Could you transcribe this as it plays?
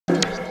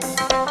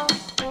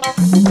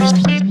Hey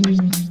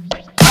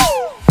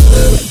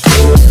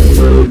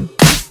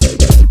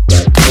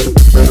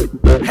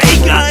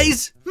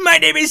guys, my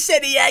name is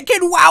Seniac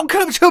and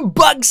welcome to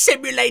Bug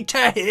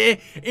Simulator here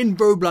in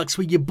Roblox,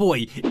 where your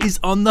boy is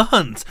on the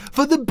hunt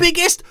for the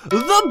biggest,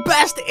 the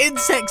best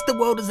insects the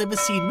world has ever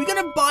seen. We're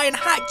gonna buy and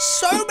hatch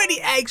so many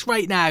eggs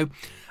right now,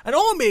 and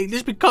all me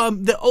just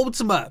become the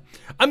ultimate.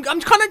 I'm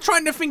kind of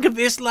trying to think of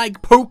this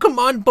like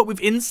Pokemon, but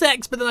with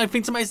insects, but then I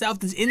think to myself,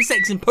 there's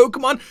insects in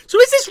Pokemon, so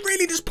is this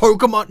really just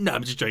Pokemon? No,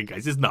 I'm just joking,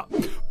 guys, it's not.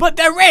 But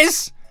there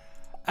is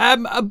a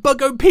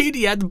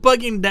Bugopedia, the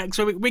bug index,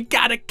 where we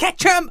gotta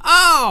catch them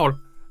all.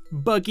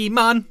 Buggy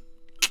man.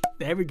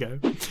 There we go.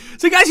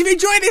 So guys, if you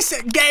enjoyed this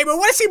game and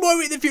want to see more of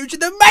it in the future,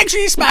 then make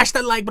sure you smash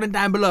that like button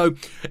down below.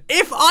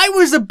 If I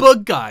was a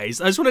bug,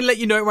 guys, I just want to let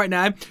you know right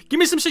now, give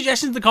me some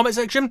suggestions in the comment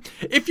section.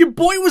 If your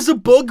boy was a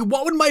bug,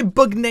 what would my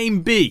bug name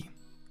be?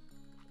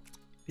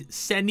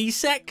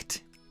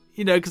 Senisect?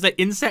 You know, because like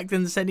insect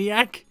and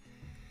Seniac?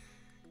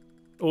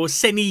 Or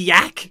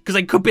Seniac, because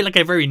I could be like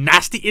a very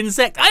nasty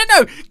insect. I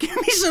don't know. Give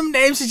me some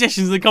name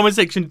suggestions in the comment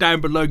section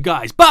down below,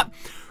 guys. But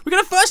we're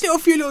going to first do a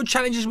few little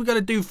challenges we're going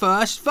to do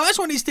first. First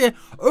one is to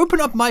open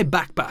up my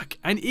backpack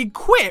and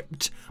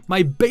equip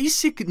my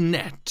basic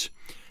net.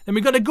 Then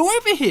we're going to go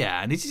over here.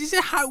 And is this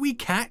how we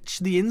catch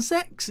the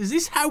insects? Is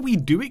this how we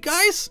do it,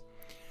 guys?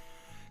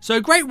 So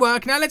great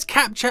work. Now let's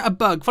capture a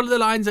bug. Follow the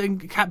lines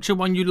and capture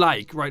one you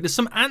like. Right, there's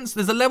some ants.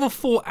 There's a level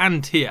 4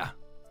 ant here.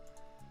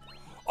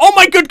 Oh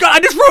my good god, I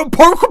just threw a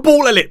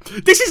Pokeball at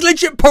it. This is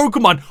legit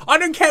Pokemon. I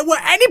don't care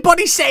what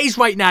anybody says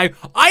right now.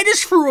 I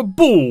just threw a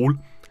ball,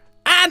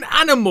 an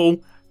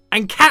animal,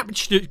 and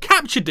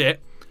captured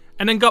it,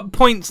 and then got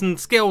points and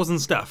skills and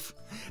stuff.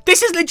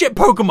 This is legit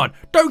Pokemon.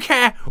 Don't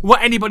care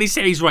what anybody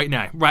says right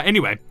now. Right,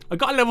 anyway, I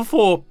got a level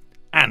 4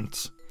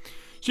 ant.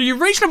 So you've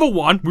reached level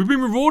 1. We've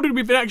been rewarded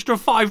with an extra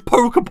 5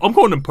 Pokeballs. I'm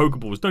calling them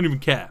Pokeballs, don't even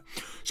care.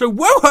 So,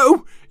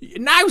 whoa-ho,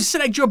 now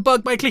select your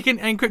bug by clicking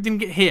encrypt and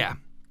get here.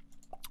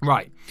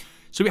 Right,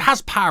 so it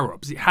has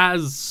power-ups, it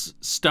has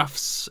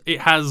stuffs, it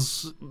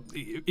has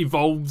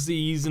evolves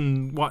these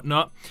and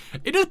whatnot.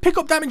 It does pick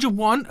up damage of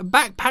 1, a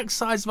backpack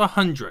size of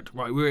 100.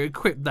 Right, we're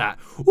equipped that.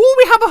 Oh,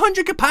 we have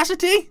 100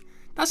 capacity.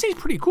 That seems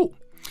pretty cool.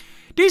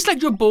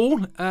 Deselect your ball.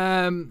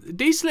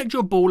 Deselect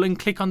your ball and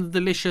click on the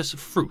delicious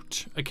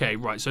fruit. Okay,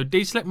 right, so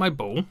deselect my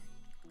ball.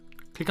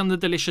 Click on the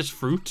delicious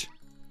fruit.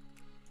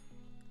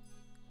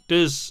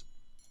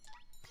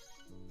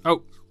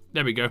 Oh,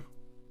 there we go.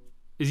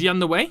 Is he on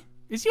the way?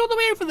 Is he all the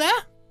way over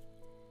there?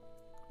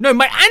 No,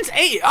 my ant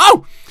ate it.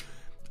 Oh!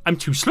 I'm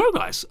too slow,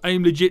 guys. I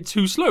am legit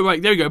too slow.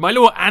 Right, there we go. My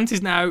little ant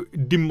is now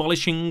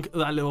demolishing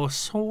that little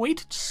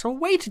sweet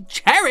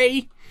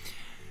cherry.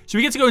 So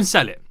we get to go and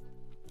sell it.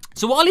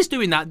 So while he's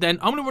doing that, then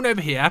I'm going to run over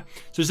here.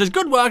 So it says,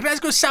 good work. Let's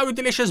go sell the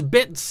delicious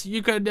bits.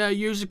 You could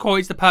use the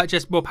coins to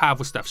purchase more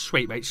powerful stuff.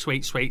 Sweet, mate.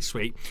 Sweet, sweet,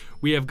 sweet.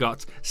 We have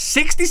got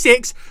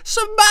 66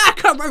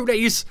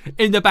 macaronis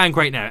in the bank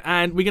right now.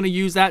 And we're going to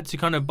use that to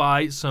kind of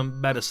buy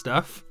some better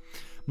stuff.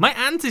 My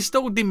ant is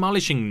still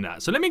demolishing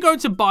that. So let me go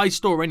to buy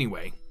store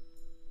anyway.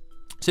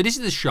 So this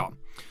is the shop.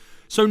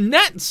 So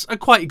nets are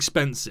quite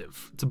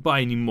expensive to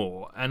buy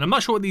anymore. And I'm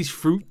not sure what these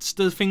fruits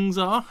things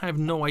are. I have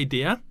no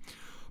idea.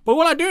 But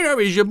what I do know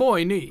is your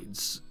boy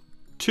needs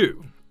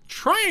to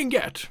try and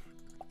get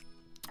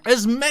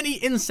as many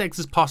insects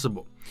as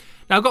possible.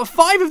 Now I've got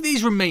 5 of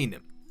these remaining.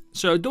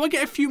 So do I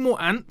get a few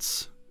more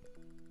ants?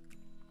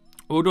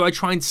 Or do I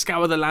try and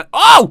scour the land?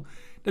 Oh!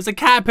 There's a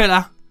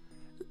caterpillar.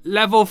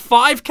 Level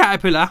 5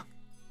 caterpillar.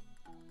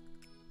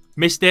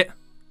 Missed it.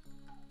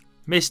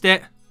 Missed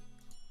it.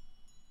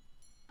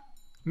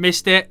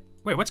 Missed it.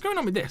 Wait, what's going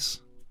on with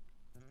this?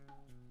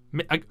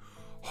 I've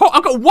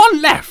got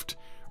 1 left.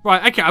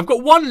 Right, okay, I've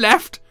got 1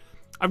 left.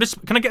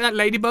 Can I get that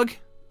ladybug?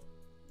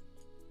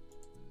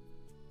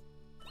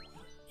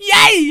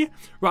 Yay!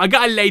 Right, I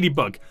got a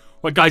ladybug.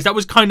 Right, guys, that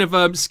was kind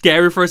of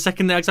scary for a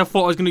second there because I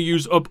thought I was going to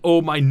use up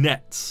all my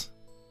nets.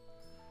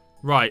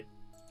 Right.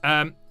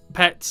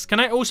 Pets. Can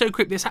I also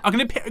equip this? I'm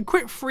going to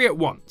equip 3 at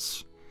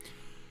once.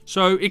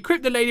 So,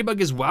 equip the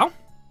ladybug as well.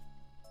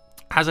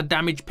 Has a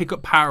damage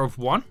pickup power of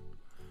 1.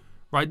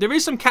 Right, there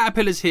is some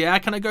caterpillars here.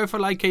 Can I go for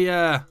like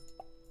a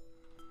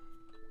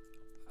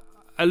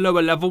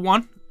lower level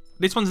one?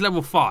 This one's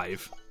level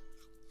 5.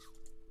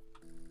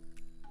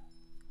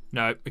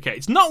 No, okay.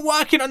 It's not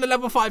working on the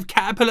level 5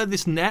 caterpillar,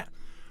 this net.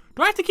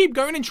 Do I have to keep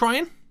going and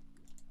trying?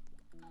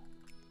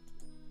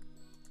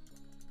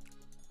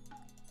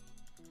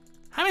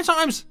 How many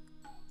times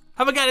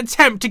have I got an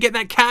attempt to get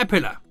that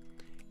caterpillar?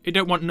 It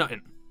don't want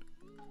nothing.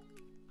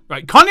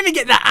 Right, can't even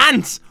get that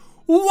ant.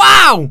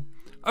 Wow!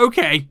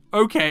 Okay.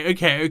 Right, can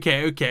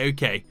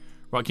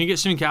you get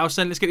something else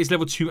then? Let's get this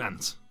level 2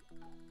 ant.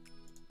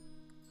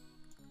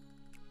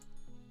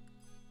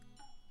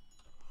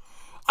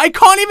 I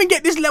can't even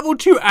get this level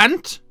 2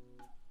 ant.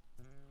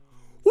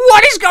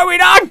 What is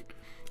going on?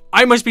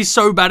 I must be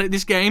so bad at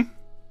this game.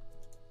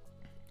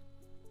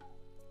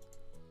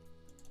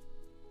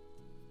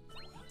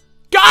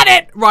 Got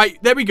it!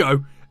 Right, there we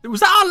go.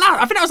 Was that our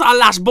last? I think that was our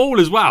last ball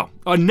as well.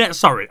 Oh, net,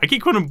 sorry. I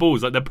keep calling them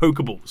balls, like they're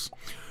Pokeballs.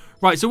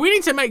 Right, so we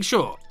need to make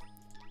sure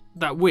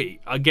that we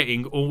are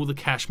getting all the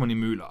cash money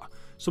moolah.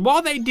 So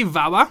while they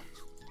devour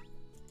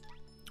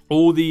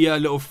all the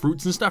little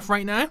fruits and stuff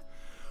right now,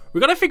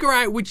 we've got to figure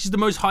out which is the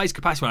most highest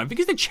capacity one. I think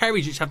it's the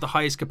cherries which have the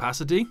highest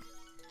capacity.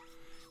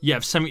 Yeah,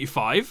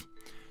 75.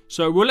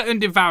 So we'll let them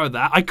devour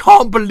that. I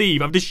can't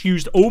believe I've just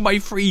used all my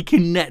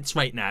freaking nets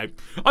right now.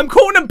 I'm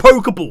calling them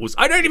Pokeballs.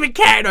 I don't even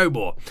care no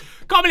more.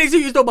 Can't believe I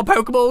used all my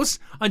Pokeballs.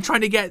 I'm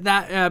trying to get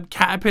that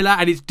caterpillar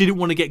and it didn't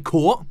want to get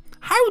caught.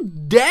 How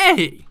dare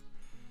he?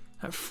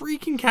 That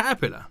freaking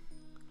caterpillar.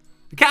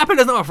 The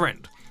caterpillar's not my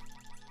friend.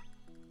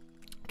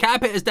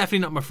 Caterpillar's definitely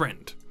not my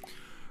friend.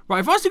 Right,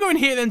 if I was to go in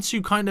here then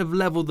to kind of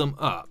level them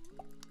up.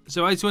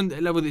 So I just want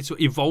to level it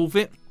to evolve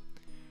it.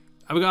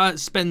 Have we got to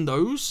spend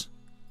those?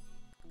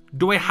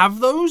 Do I have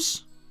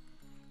those?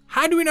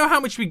 How do we know how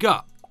much we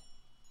got?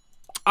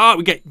 Oh,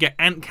 we get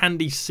Ant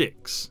Candy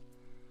 6.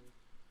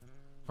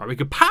 Right, we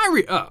could power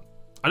it up.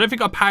 I don't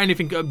think I'll power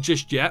anything up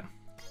just yet.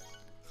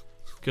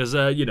 Because,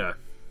 you know,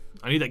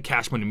 I need that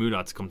cash money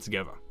moolah to come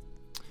together.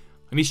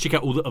 I need to check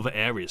out all the other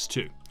areas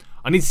too.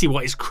 I need to see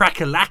what is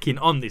crack-a-lacking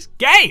on this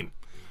game.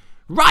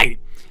 Right,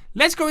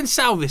 let's go and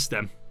sell this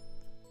then.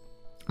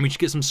 And we should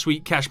get some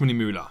sweet cash money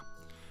moolah.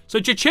 So,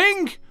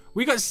 cha-ching!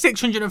 We got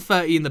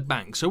 630 in the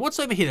bank. So what's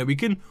over here? We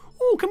can...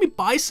 Oh, can we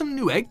buy some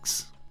new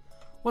eggs?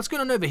 What's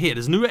going on over here?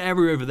 There's a new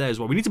area over there as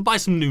well. We need to buy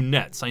some new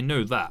nets. I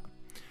know that.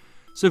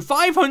 So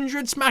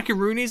 500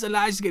 smackaroonies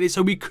allows us to get it.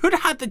 So we could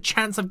have the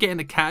chance of getting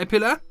a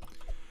caterpillar.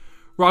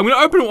 Right, I'm going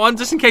to open one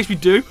just in case we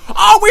do.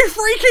 Oh, we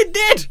freaking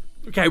did!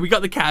 Okay, we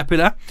got the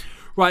caterpillar.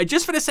 Right,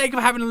 just for the sake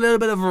of having a little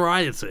bit of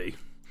variety.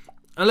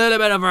 A little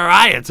bit of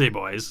variety,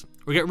 boys.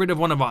 We'll get rid of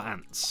one of our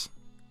ants.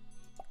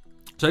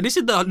 So this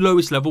is the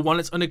lowest level one.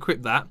 Let's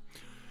unequip that.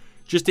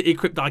 Just to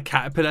equip our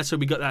caterpillar. So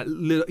we got that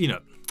little, you know,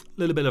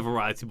 little bit of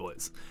variety,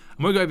 boys.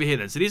 And we'll go over here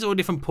then. So these are all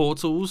different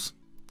portals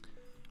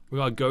we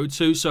gotta go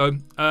to. So,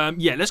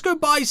 yeah, let's go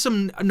buy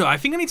some... No, I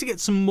think I need to get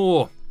some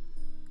more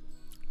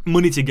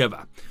money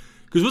together.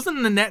 Because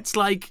wasn't the nets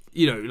like,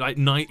 you know, like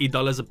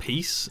 $90 a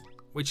piece?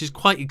 Which is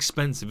quite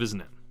expensive, isn't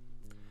it?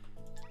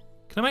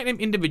 Can I make them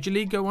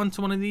individually go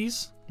onto one of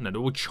these? No, they're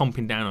all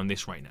chomping down on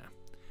this right now.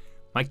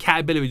 My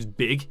caterpillar is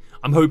big.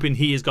 I'm hoping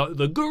he has got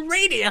the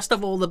greediest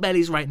of all the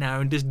bellies right now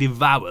and just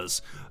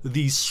devours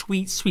these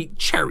sweet, sweet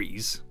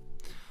cherries.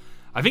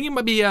 I think it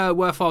might be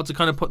worthwhile to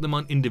kind of put them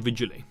on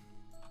individually.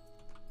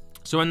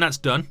 So when that's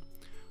done,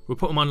 we'll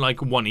put them on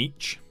like one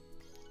each.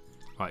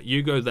 Right,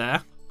 you go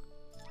there.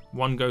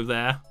 One go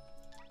there.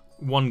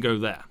 One go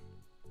there.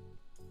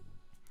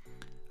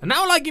 And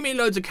now like give me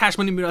loads of cash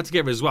money moolah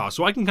together as well.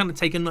 So I can kind of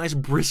take a nice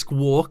brisk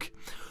walk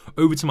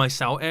over to my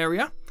sell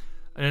area.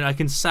 And then I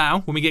can sell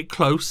when we get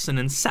close and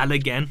then sell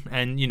again.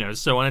 And, you know,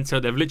 so on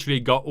until they've literally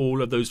got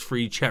all of those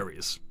free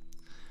cherries.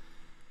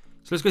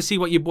 So let's go see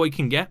what your boy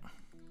can get.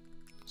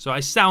 So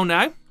I sell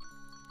now.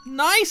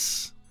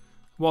 Nice.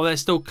 While they're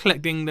still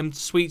collecting them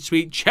sweet,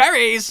 sweet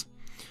cherries.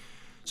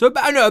 So,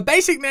 no, a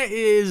basic net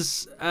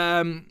is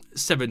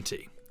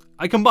 70.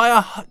 I can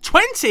buy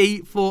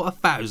 20 for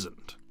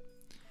 1,000.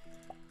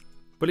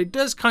 But it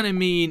does kind of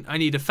mean I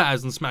need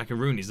 1,000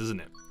 smackaroonies, doesn't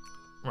it?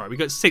 Right, we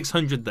got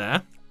 600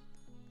 there.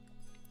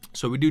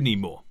 So we do need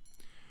more.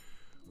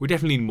 We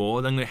definitely need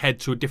more. Then I'm going to head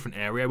to a different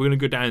area. We're going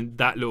to go down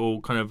that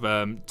little kind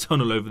of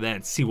tunnel over there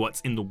and see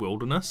what's in the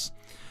wilderness.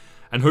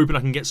 And hoping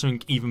I can get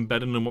something even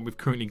better than what we've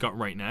currently got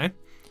right now.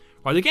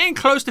 Right, they're getting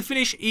close to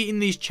finish eating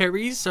these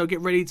cherries. So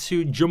get ready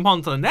to jump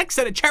on to the next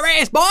set of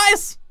cherries,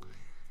 boys!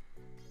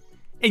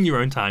 In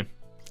your own time.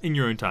 In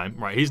your own time.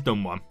 Right, he's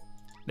done one.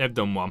 They've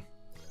done one.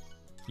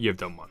 You've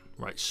done one.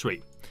 Right,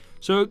 sweet.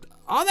 So,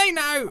 are they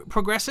now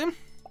progressing?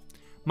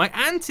 My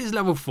ant is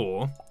level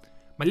 4.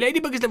 My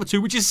ladybug is level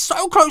 2, which is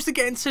so close to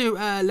getting to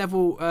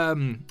level...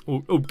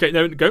 okay,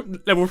 there we go.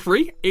 Level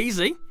 3.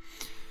 Easy.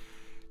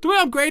 Do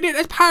I upgrade it?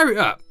 Let's power it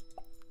up.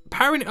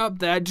 Powering it up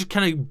there just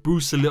kind of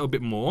boosts a little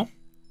bit more.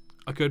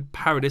 I could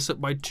power this up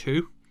by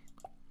 2.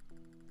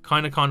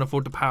 Kind of can't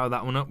afford to power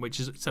that one up, which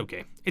is... It's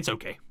okay. It's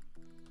okay.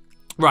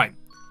 Right.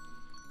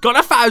 Got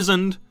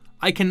 1,000.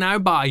 I can now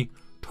buy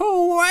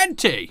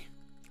 20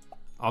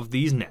 of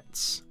these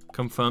nets.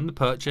 Confirm the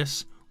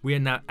purchase. We are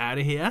now out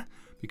of here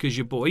because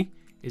your boy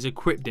is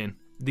equipped in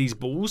these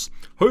balls,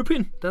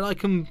 hoping that I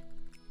can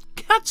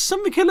catch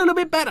something a little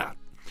bit better.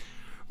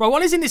 Right,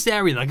 what is in this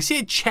area? I can see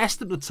a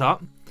chest at the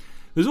top.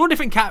 There's all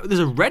different there's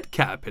a red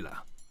caterpillar.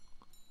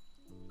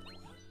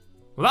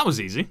 Well, that was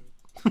easy.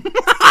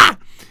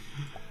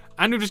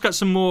 And we've just got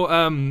some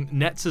more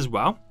nets as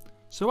well.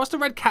 So what's the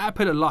red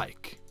caterpillar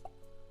like?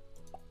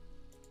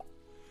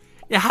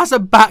 It has a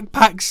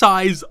backpack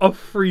size of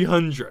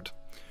 300.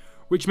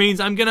 Which means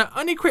I'm going to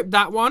unequip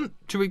that one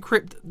to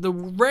equip the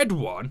red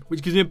one,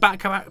 which gives me a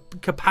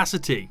backpack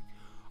capacity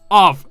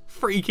of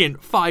freaking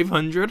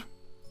 500.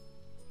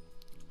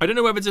 I don't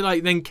know whether to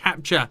like then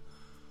capture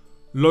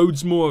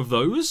loads more of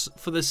those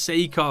for the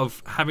sake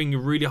of having a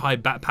really high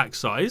backpack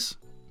size.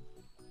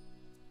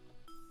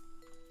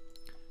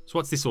 So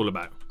what's this all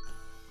about?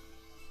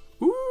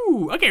 Ooh,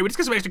 Ooh, okay, we just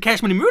got some extra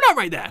cash money moolah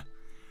right there.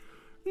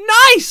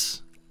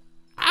 Nice!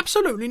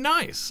 Absolutely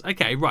nice.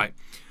 Okay, right.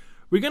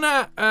 We're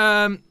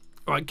gonna,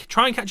 right,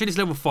 try and capture this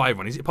level 5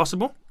 one. Is it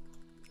possible?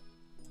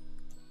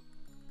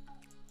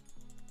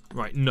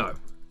 Right, no.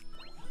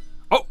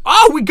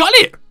 Oh, we got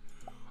it!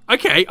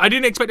 Okay, I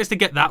didn't expect us to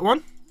get that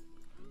one.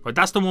 Right,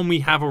 that's the one we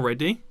have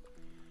already.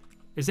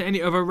 Is there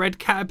any other red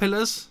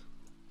caterpillars?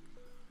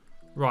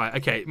 Right,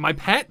 okay, my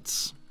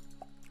pets.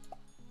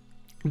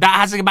 That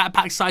has a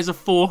backpack size of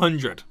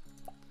 400.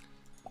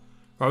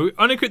 Right, we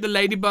unequip the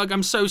ladybug.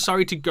 I'm so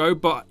sorry to go,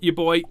 but your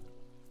boy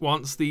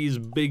wants these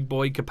big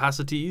boy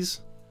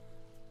capacities.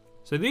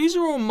 So these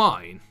are all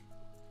mine.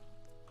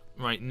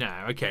 Right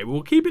now. Okay,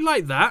 we'll keep it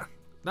like that.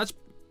 That's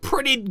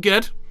pretty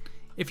good,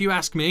 if you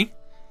ask me.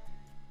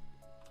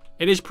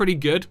 It is pretty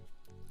good.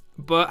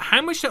 But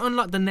how much to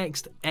unlock the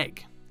next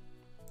egg?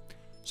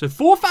 So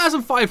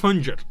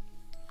 4,500.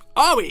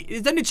 Oh,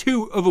 there's only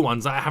 2 other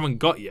ones that I haven't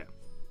got yet.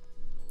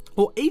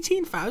 Or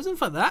 18,000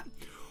 for that?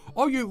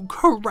 Are you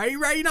cray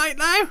right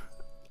now? Are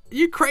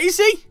you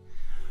crazy?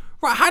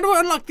 Right, how do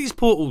I unlock these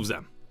portals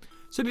then?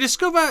 So to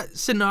discover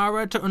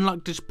Sinara to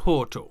unlock this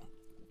portal.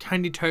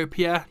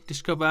 Candytopia,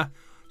 discover.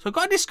 So I've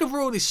got to discover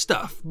all this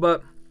stuff,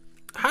 but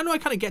how do I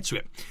kind of get to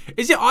it?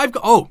 Is it I've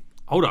got, oh,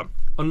 hold on.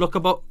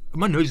 Unlockable,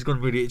 my nose has gone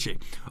really itchy.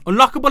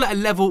 Unlockable at a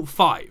level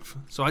 5.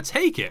 So I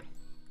take it.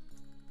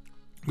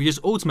 We just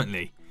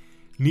ultimately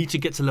need to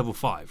get to level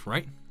 5,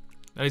 right?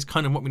 That is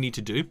kind of what we need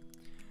to do.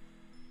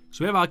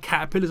 So we have our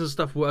caterpillars and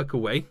stuff work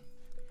away.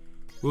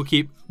 We'll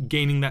keep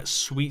gaining that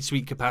sweet,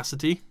 sweet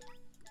capacity.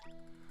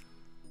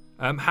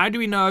 How do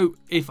we know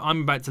if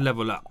I'm about to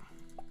level up?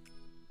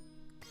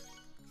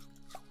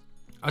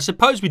 I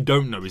suppose we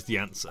don't know is the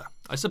answer.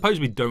 I suppose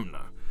we don't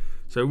know.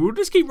 So we'll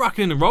just keep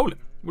rocking and rolling.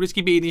 We'll just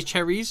keep eating these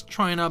cherries,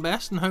 trying our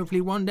best, and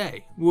hopefully one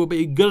day we'll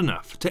be good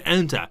enough to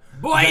enter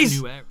Boys,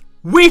 that new area.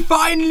 We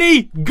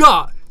finally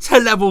got to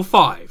level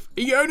 5.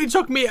 It only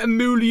took me a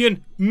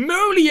million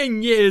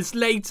years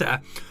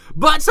later.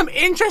 But some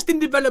interesting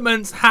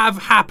developments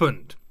have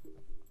happened.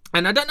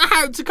 And I don't know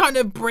how to kind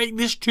of break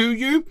this to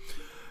you.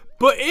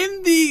 But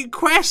in the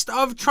quest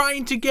of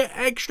trying to get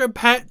extra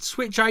pets,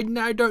 which I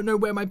now don't know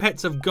where my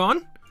pets have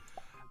gone.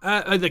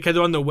 Okay,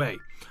 they're on the way.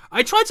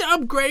 I tried to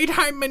upgrade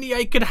how many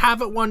I could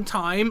have at one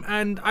time.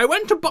 And I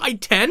went to buy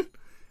 10,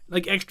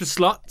 like extra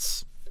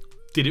slots.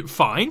 Did it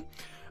fine.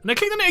 And I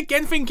clicked on it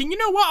again thinking, you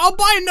know what, I'll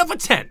buy another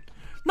 10.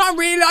 Not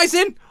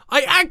realizing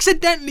I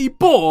accidentally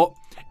bought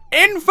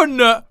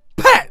infinite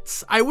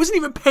pets. I wasn't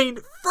even paying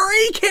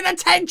freaking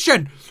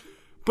attention.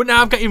 But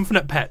now I've got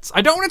infinite pets.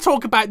 I don't want to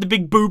talk about the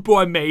big boo-boo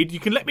I made. You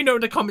can let me know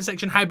in the comment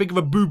section how big of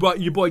a boo-boo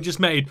your boy just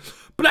made.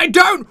 But I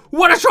don't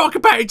want to talk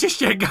about it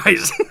just yet,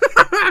 guys.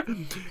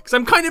 Because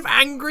I'm kind of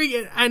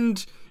angry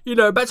and, you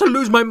know, about to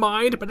lose my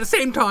mind. But at the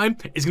same time,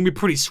 it's going to be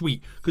pretty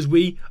sweet. Because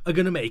we are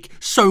going to make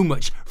so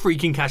much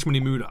freaking cash money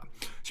moolah.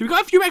 So we've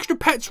got a few extra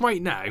pets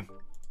right now.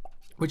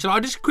 Which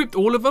I'll just equip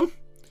all of them.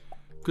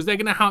 Because they're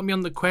going to help me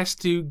on the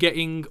quest to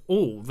getting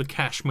all the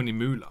cash money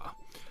moolah.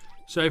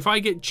 So if I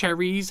get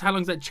cherries, how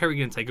long is that cherry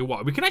going to take? A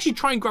while. We can actually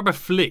try and grab a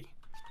flea.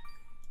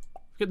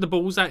 Get the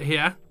balls out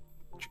here.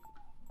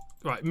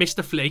 Right, missed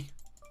the flea.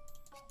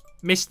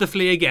 Missed the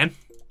flea again.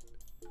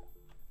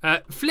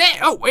 Flea.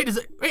 Oh, wait,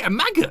 wait, a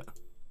maggot.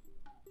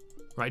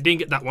 Right, didn't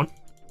get that one.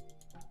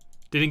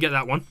 Didn't get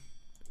that one.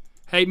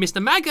 Hey,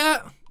 Mr.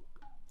 Maggot.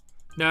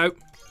 No.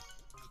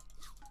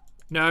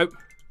 No.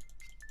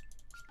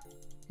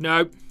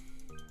 No.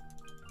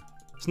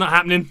 It's not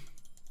happening.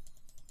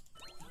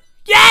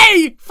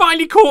 Yay!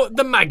 Finally caught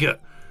the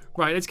maggot.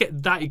 Right, let's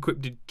get that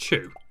equipped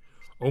too.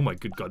 Oh my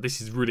good god,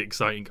 this is really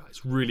exciting,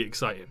 guys. Really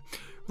exciting.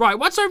 Right,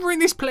 what's over in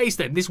this place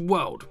then? This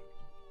world.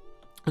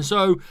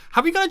 So,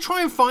 have we got to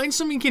try and find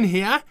something in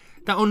here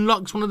that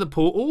unlocks one of the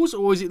portals?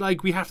 Or is it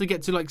like we have to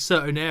get to like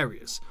certain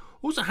areas?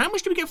 Also, how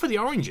much do we get for the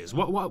oranges?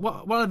 What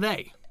are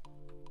they?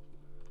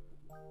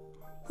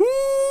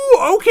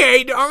 Ooh,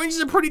 okay. The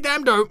oranges are pretty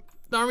damn dope.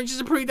 The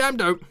oranges are pretty damn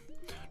dope.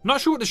 Not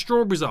sure what the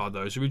strawberries are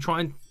though. Should we try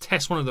and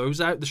test one of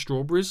those out? The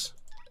strawberries.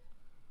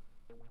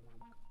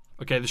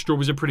 Okay, the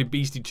strawberries are pretty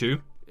beasty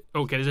too.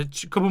 Okay,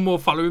 there's a couple more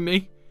following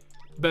me.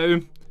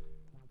 Boom.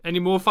 Any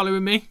more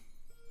following me?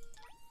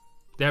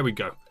 There we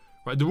go.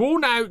 Right, they're all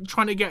now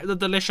trying to get the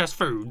delicious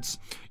foods.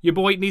 Your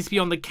boy needs to be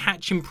on the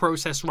catching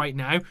process right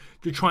now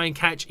to try and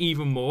catch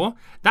even more.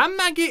 That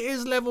maggot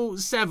is level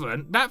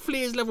 7. That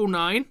flea is level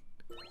 9.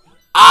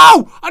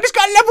 Oh! I just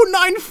got a level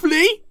 9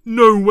 flea?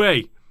 No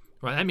way.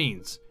 Right, that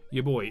means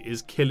your boy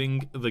is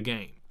killing the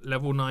game.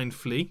 Level 9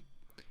 flea.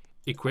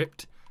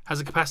 Equipped. Has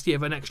a capacity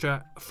of an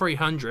extra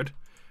 300.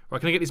 Right,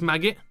 can I get this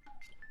maggot?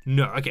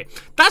 No, okay.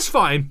 That's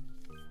fine.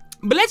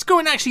 But let's go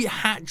and actually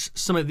hatch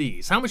some of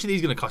these. How much are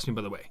these going to cost me,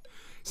 by the way?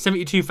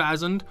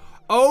 72,000.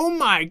 Oh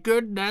my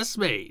goodness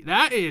me.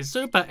 That is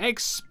super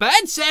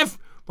expensive.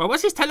 Right,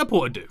 what's this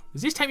teleporter do?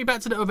 Does this take me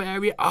back to the other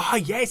area? Ah,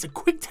 yeah, it's a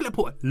quick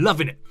teleporter.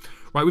 Loving it.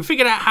 Right, we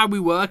figured out how we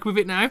work with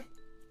it now.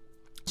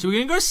 So we're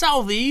going to go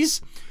sell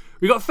these.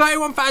 We got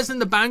 31,000 in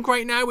the bank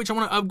right now, which I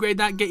want to upgrade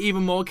that, get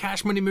even more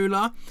cash money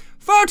moolah.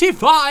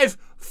 35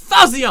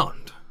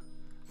 1,000.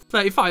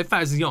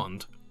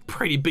 35,000.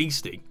 Pretty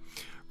beastie.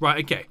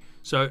 Right, okay.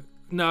 So,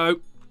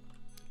 no.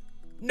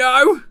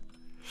 No.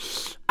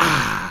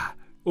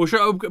 Or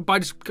should I by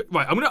just...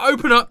 Right, I'm going to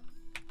open up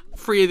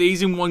 3 of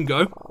these in one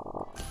go.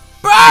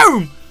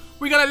 Boom!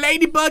 We got a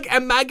ladybug, a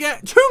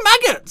maggot. 2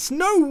 maggots!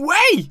 No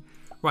way!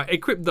 Right,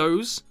 equip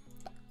those.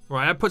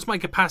 Right, that puts my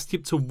capacity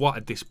up to what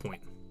at this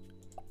point?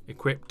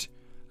 Equipped.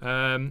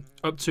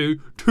 Up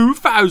to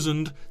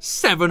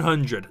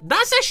 2,700.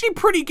 That's actually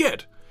pretty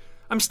good.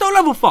 I'm still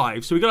level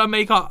 5, so we got to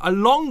make a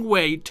long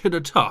way to the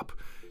top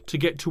to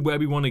get to where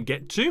we want to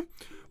get to.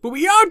 But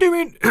we are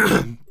doing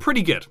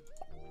pretty good.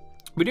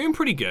 We're doing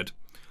pretty good.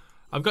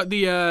 I've got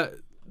the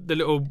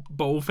little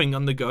bowl thing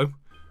on the go.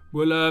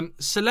 We'll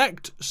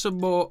select some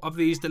more of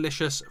these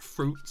delicious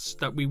fruits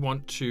that we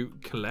want to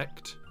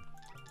collect.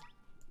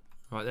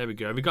 Right, there we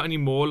go. Have we got any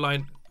more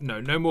lying?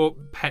 No, no more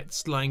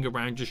pets lying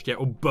around just yet,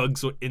 or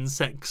bugs or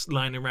insects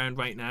lying around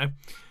right now.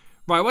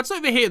 Right, what's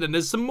over here then?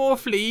 There's some more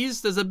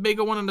fleas. There's a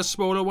bigger one and a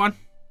smaller one.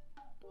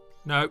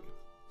 No.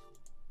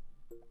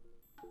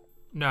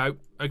 No.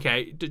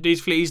 Okay, these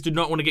fleas do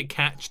not want to get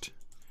catched.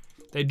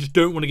 They just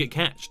don't want to get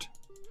catched.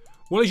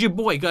 What is your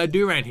boy got to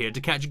do around here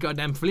to catch a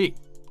goddamn flea?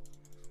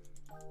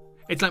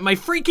 It's like my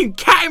freaking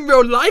cat in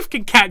real life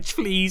can catch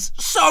fleas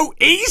so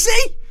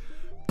easy,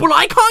 but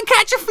I can't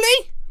catch a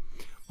flea.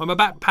 Well, my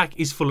backpack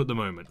is full at the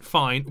moment.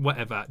 Fine,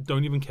 whatever.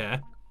 Don't even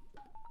care.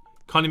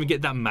 Can't even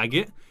get that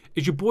maggot.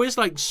 Is your boy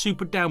like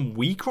super damn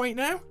weak right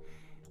now?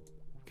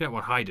 Get that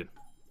one hiding.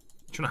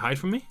 You trying to hide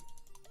from me?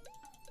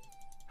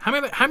 How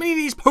many of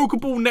these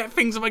Pokeball net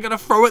things am I going to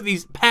throw at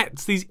these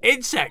pets, these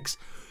insects,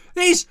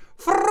 these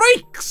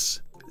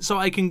freaks, so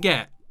I can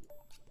get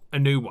a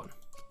new one?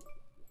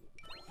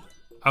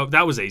 Oh,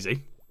 that was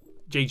easy.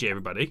 GG,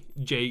 everybody.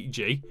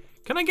 GG.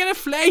 Can I get a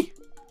flea?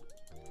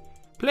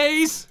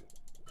 Please?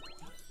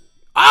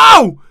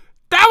 Oh!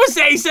 That was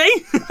easy!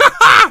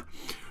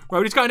 Right,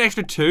 we just got an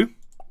extra 2.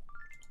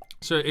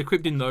 So,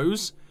 equipped in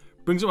those.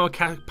 Brings up our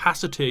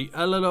capacity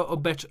a little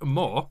bit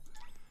more.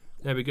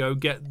 There we go.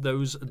 Get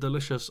those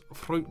delicious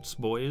fruits,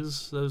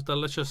 boys. Those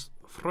delicious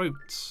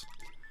fruits.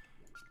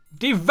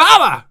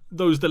 Devour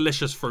those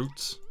delicious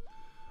fruits.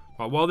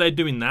 Right, while they're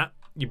doing that,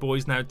 your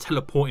boy's now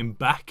teleporting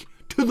back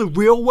to the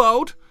real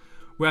world,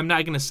 where I'm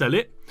now going to sell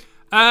it.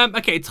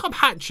 Okay, top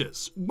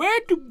hatches. Where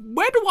do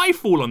I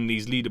fall on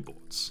these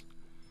leaderboards?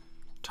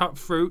 Top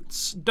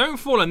fruits. Don't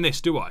fall on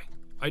this, do I?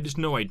 I just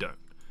know I don't.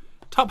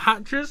 Top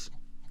hatches.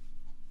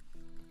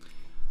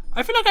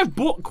 I feel like I've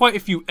bought quite a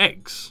few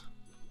eggs.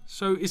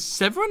 So is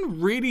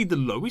 7 really the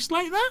lowest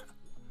like that?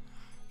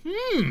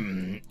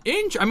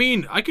 I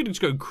mean, I could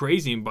just go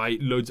crazy and buy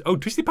loads. Oh,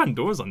 Twisty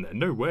Pandora's on there.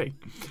 No way.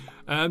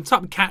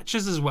 Top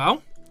catches as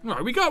well. All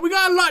right, we got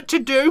a lot to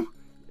do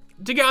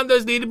to get on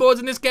those leaderboards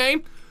in this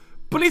game,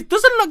 but it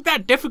doesn't look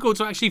that difficult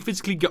to actually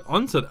physically get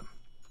onto them.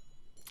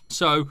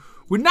 So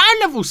we're now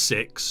level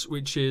 6,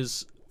 which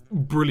is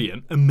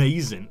brilliant,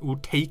 amazing. We'll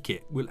take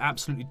it. We'll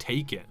absolutely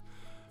take it.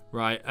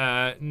 Right.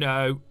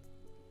 No.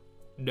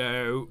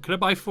 Can I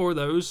buy 4 of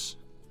those?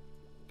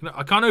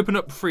 I can't open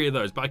up 3 of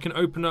those, but I can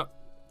open up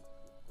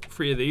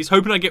 3 of these,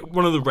 hoping I get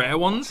one of the rare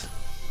ones.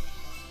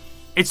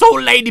 It's all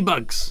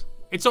ladybugs.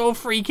 It's all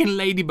freaking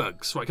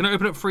ladybugs. Right, can I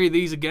open up 3 of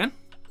these again?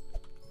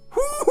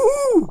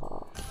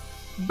 Woohoo!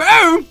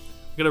 Boom!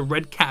 We got a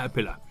red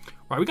caterpillar.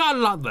 Right, we got a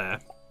lot there.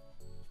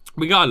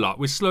 We got a lot.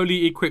 We're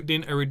slowly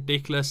equipping a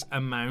ridiculous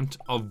amount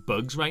of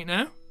bugs right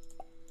now.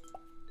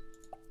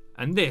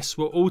 And this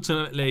will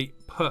ultimately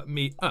put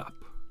me up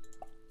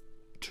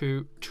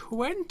to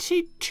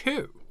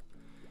 22.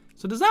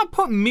 So does that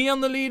put me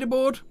on the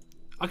leaderboard?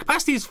 Our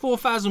capacity is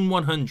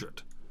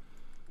 4,100.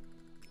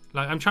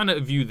 Like, I'm trying to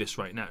view this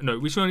right now. No,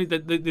 we should only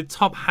the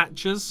top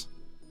hatches.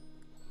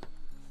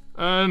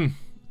 I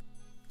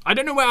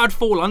don't know where I'd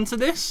fall onto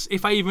this,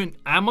 if I even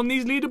am on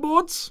these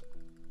leaderboards.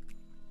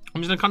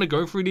 I'm just gonna kind of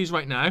go through these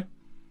right now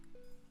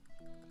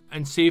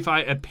and see if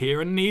I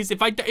appear in these.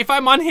 If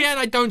I'm on here and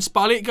I don't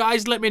spell it,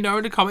 guys, let me know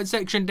in the comment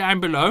section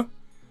down below.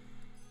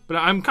 But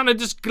I'm kind of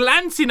just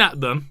glancing at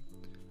them.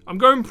 I'm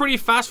going pretty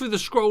fast through the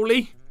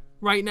scrolly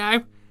right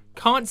now.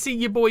 Can't see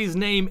your boy's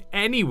name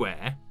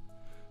anywhere.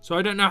 So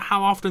I don't know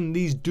how often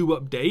these do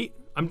update.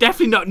 I'm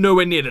definitely not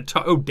nowhere near the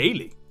top. Oh,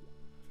 daily.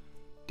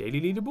 Daily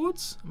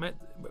leaderboards?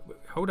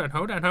 Hold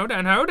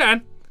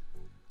on.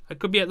 I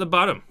could be at the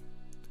bottom.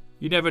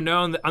 You never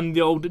know on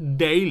the old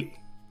daily.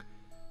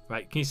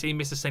 Right, can you see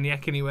Mr.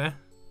 Seniac anywhere?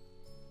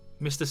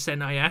 Mr.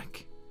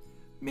 Seniac?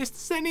 Mr.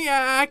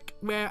 Seniac,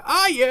 where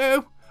are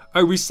you?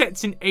 Oh,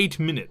 resets in 8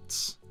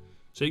 minutes.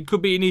 So it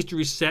could be it needs to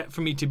reset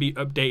for me to be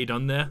updated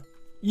on there.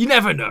 You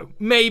never know.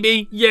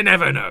 Maybe. You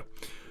never know.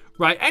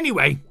 Right,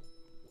 anyway.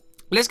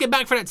 Let's get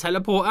back for that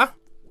teleporter.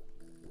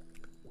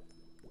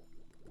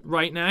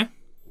 Right now.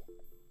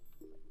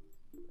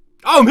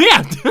 Oh,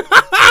 man!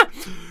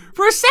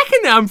 For a second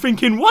there, I'm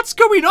thinking, what's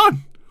going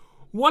on?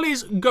 What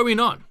is going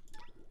on?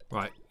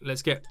 Right,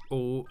 let's get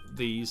all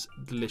these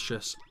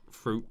delicious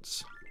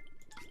fruits.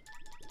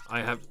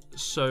 I have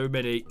so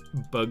many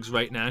bugs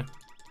right now.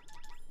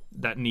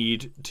 that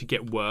need to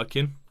get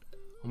working.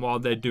 And while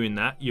they're doing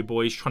that, your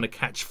boy's trying to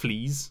catch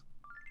fleas.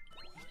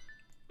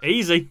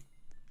 Easy.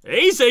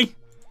 Easy.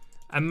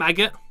 A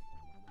maggot.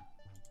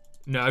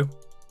 No.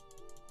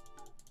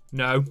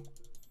 No.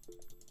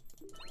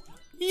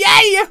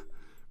 Yay!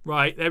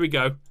 Right, there we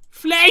go.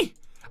 Flea!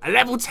 A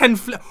level 10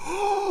 flea.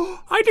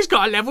 I just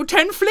got a level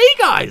 10 flea,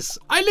 guys.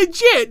 I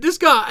legit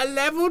just got a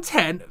level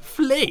 10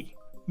 flea.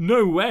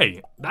 No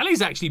way. That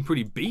is actually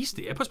pretty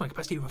beastly. It puts my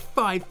capacity over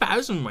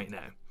 5,000 right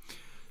now.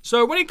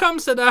 So when it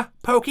comes to the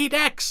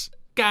Pokédex,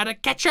 gotta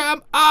catch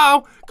 'em.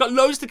 Oh, got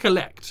loads to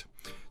collect.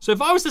 So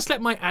if I was to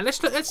select my,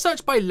 let's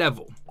search by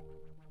level.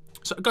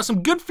 So I've got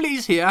some good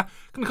fleas here.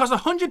 Gonna cost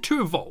 100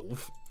 to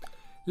evolve.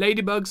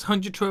 Ladybugs,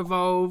 100 to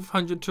evolve,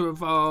 100 to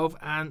evolve.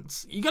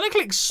 Ants. You gotta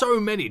click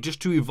so many just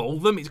to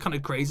evolve them. It's kind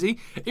of crazy.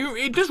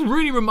 It does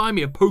really remind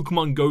me of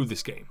Pokemon Go,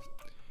 this game.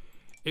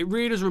 It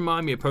really does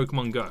remind me of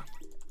Pokemon Go.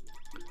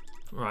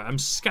 Right, I'm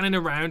scanning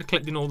around,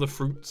 collecting all the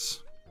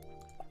fruits.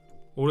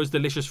 All those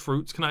delicious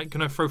fruits. Can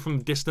I throw from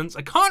a distance?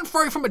 I can't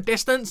throw from a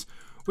distance,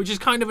 which is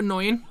kind of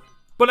annoying.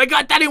 But I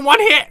got that in one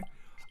hit.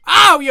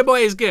 Oh, your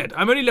boy is good.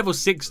 I'm only level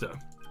 6 though.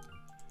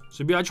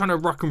 So we are trying to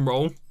rock and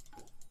roll.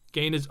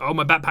 Gain is, oh,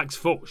 my backpack's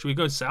full. Should we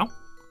go and sell?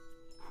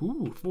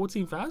 Ooh,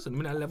 14,000.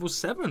 We're at level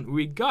 7.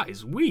 We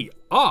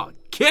are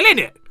killing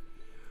it.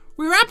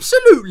 We're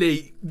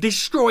absolutely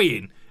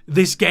destroying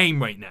this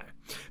game right now.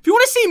 If you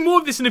want to see more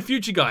of this in the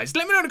future, guys,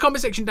 let me know in the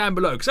comment section down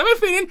below. Because I have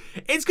a feeling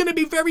it's going to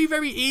be very,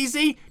 very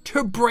easy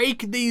to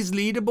break these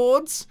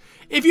leaderboards.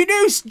 If you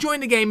do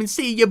join the game and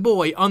see your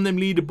boy on them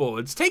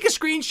leaderboards, take a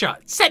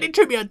screenshot. Send it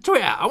to me on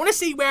Twitter. I want to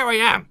see where I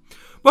am.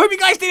 Well, I hope you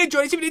guys did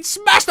enjoy this. If you did,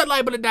 smash that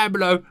like button down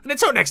below. And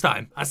until next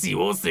time, I'll see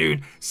you all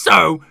soon.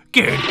 So,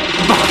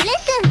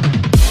 goodbye.